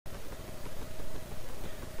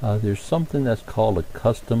There's something that's called a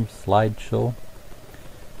custom slideshow.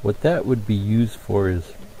 What that would be used for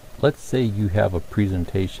is, let's say you have a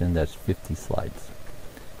presentation that's 50 slides.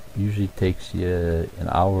 Usually takes you an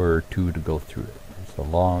hour or two to go through it. It's a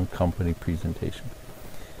long company presentation.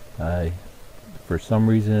 For some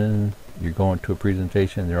reason you're going to a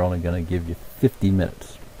presentation, they're only going to give you 50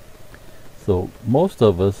 minutes. So most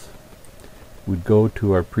of us would go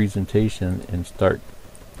to our presentation and start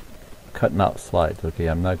cutting out slides. Okay,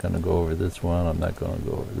 I'm not going to go over this one, I'm not going to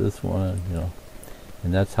go over this one, you know.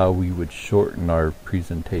 And that's how we would shorten our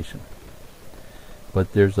presentation.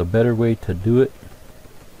 But there's a better way to do it.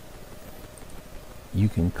 You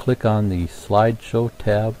can click on the slideshow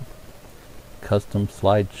tab, custom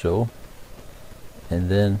slideshow, and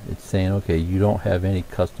then it's saying, okay, you don't have any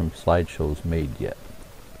custom slideshows made yet.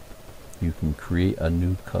 You can create a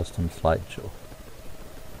new custom slideshow.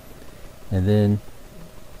 And then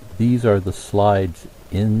these are the slides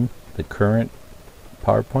in the current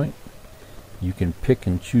PowerPoint. You can pick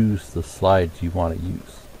and choose the slides you want to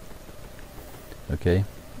use. Okay,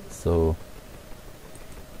 so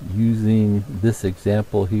using this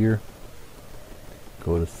example here,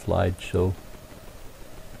 go to slideshow,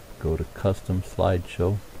 go to custom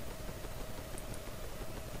slideshow,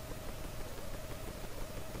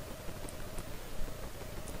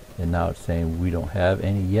 and now it's saying we don't have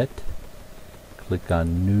any yet. Click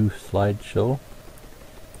on new slideshow.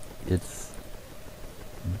 It's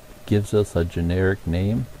gives us a generic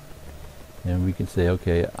name, and we can say,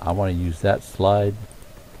 okay, I want to use that slide,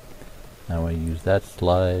 I want to use that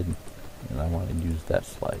slide, and I want to use that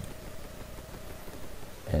slide,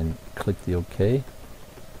 and click the OK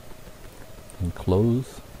and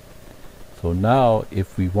close. So now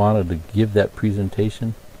if we wanted to give that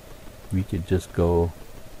presentation, we could just go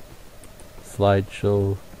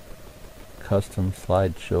slideshow, custom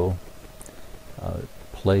slideshow,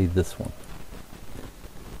 play this one.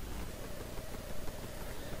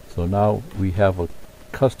 So now we have a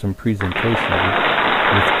custom presentation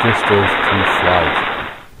with just those 3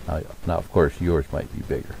 slides. Now of course yours might be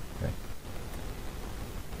bigger, okay?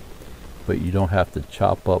 But you don't have to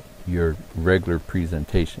chop up your regular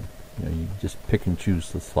presentation. You know, you just pick and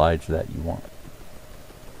choose the slides that you want.